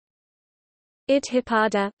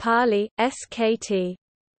Iddhipada Pali, Skt.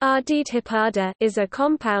 Iddhipada is a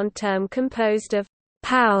compound term composed of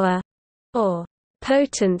power or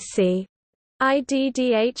potency,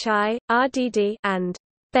 iddhi, rdd, and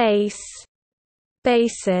base,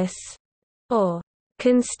 basis, or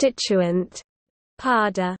constituent,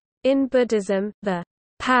 pada. In Buddhism, the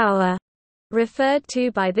power referred to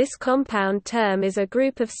by this compound term is a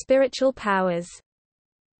group of spiritual powers.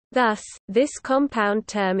 Thus, this compound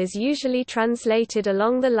term is usually translated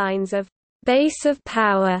along the lines of base of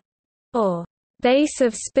power or base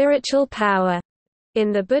of spiritual power.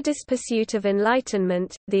 In the Buddhist pursuit of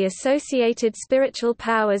enlightenment, the associated spiritual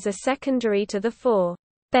powers are secondary to the four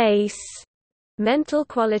base mental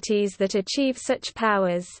qualities that achieve such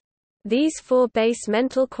powers. These four base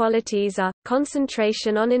mental qualities are,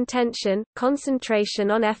 concentration on intention, concentration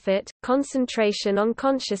on effort, concentration on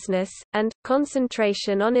consciousness, and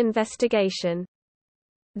concentration on investigation.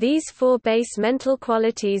 These four base mental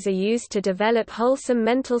qualities are used to develop wholesome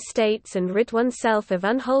mental states and rid oneself of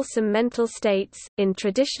unwholesome mental states. In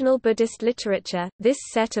traditional Buddhist literature, this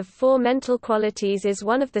set of four mental qualities is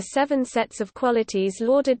one of the 7 sets of qualities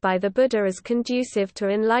lauded by the Buddha as conducive to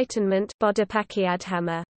enlightenment.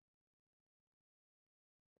 Bodhipakkiyadhamma.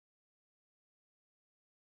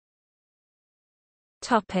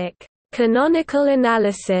 Topic: Canonical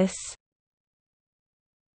analysis.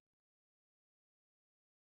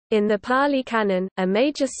 In the Pali Canon, a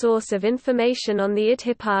major source of information on the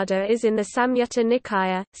Iddhipada is in the Samyutta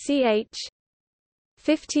Nikaya, ch.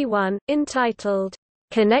 51, entitled,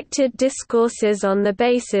 Connected Discourses on the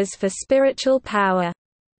Bases for Spiritual Power.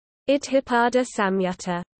 Iddhipada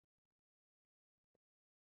Samyutta.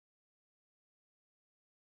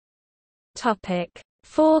 Topic: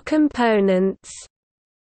 Four components.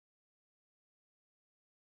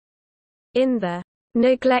 In the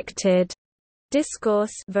neglected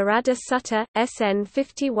discourse Varada Sutta, SN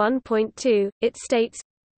 51.2, it states,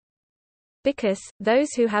 because,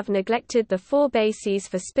 those who have neglected the four bases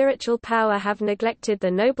for spiritual power have neglected the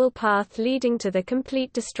noble path leading to the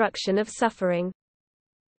complete destruction of suffering.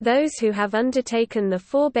 Those who have undertaken the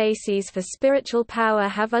four bases for spiritual power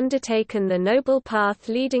have undertaken the noble path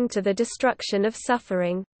leading to the destruction of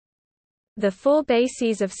suffering. The four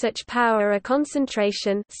bases of such power are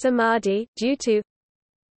concentration, samadhi, due to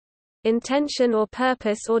intention or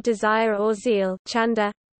purpose or desire or zeal,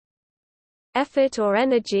 chanda; effort or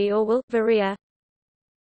energy or will, viriya;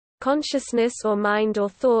 consciousness or mind or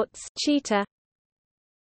thoughts, citta;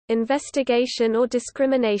 investigation or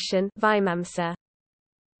discrimination, vimamsa.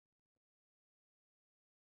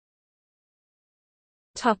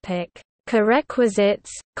 Topic: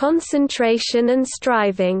 Corequisites, concentration and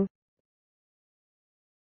striving.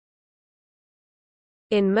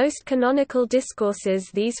 In most canonical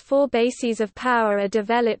discourses, these four bases of power are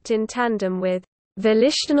developed in tandem with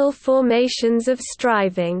volitional formations of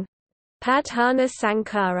striving, padhana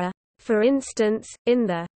sankhara. For instance, in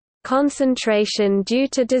the concentration due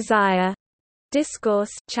to desire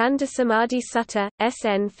discourse, Chandasamadhi Sutta,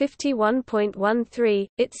 SN 51.13,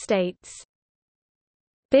 it states,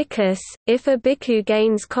 because, if a bhikkhu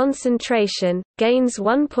gains concentration, gains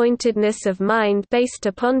one-pointedness of mind based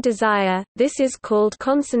upon desire, this is called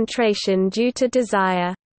concentration due to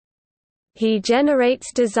desire. He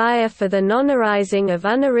generates desire for the non-arising of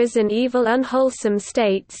unarisen evil unwholesome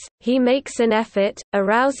states, he makes an effort,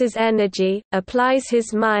 arouses energy, applies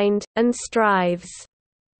his mind, and strives.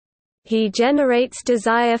 He generates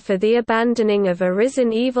desire for the abandoning of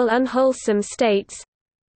arisen evil unwholesome states,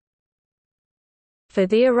 for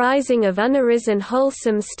the arising of unarisen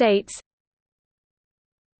wholesome states,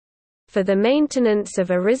 for the maintenance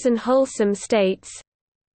of arisen wholesome states.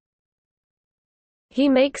 He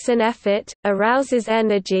makes an effort, arouses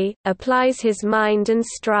energy, applies his mind and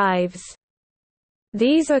strives.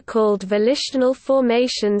 These are called volitional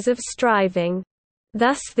formations of striving.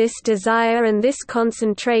 Thus this desire and this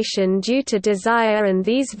concentration due to desire and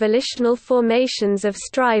these volitional formations of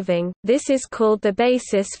striving, this is called the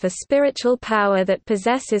basis for spiritual power that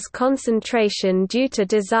possesses concentration due to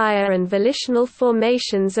desire and volitional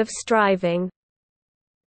formations of striving.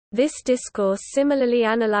 This discourse similarly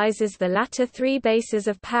analyzes the latter three bases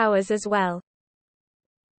of powers as well.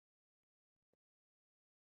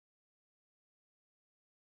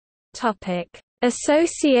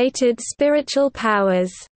 Associated spiritual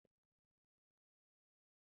powers.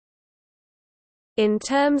 In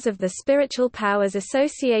terms of the spiritual powers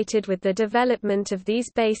associated with the development of these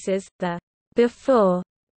bases, the before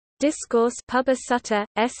discourse Pubba Sutta,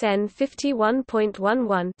 SN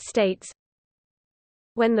 51.11 states,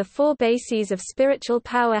 When the four bases of spiritual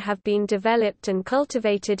power have been developed and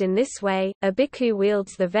cultivated in this way, a bhikkhu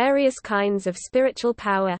wields the various kinds of spiritual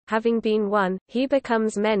power. Having been one, he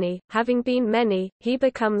becomes many; having been many, he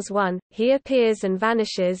becomes one. He appears and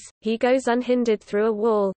vanishes, he goes unhindered through a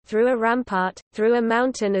wall, through a rampart, through a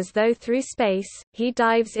mountain as though through space, he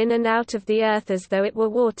dives in and out of the earth as though it were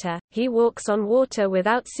water, he walks on water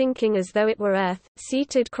without sinking as though it were earth,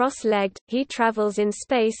 seated cross-legged, he travels in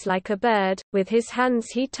space like a bird, with his hands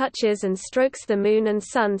he touches and strokes the moon and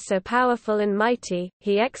sun so powerful and mighty,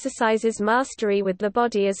 he exercises mastery with the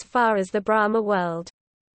body as far as the Brahma world.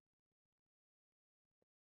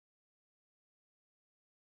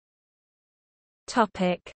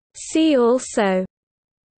 See also: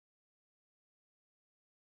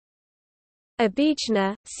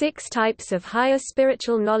 Abhijna, 6 types of higher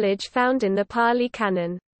spiritual knowledge found in the Pali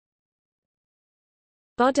Canon.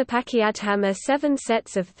 Bodhipakkiyadhamma, 7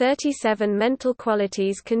 sets of 37 mental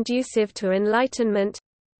qualities conducive to enlightenment.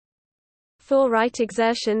 4 right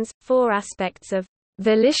exertions, 4 aspects of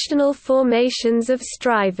volitional formations of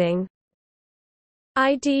striving.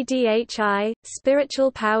 Iddhi,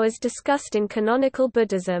 spiritual powers discussed in canonical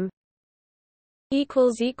Buddhism.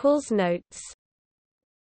 Notes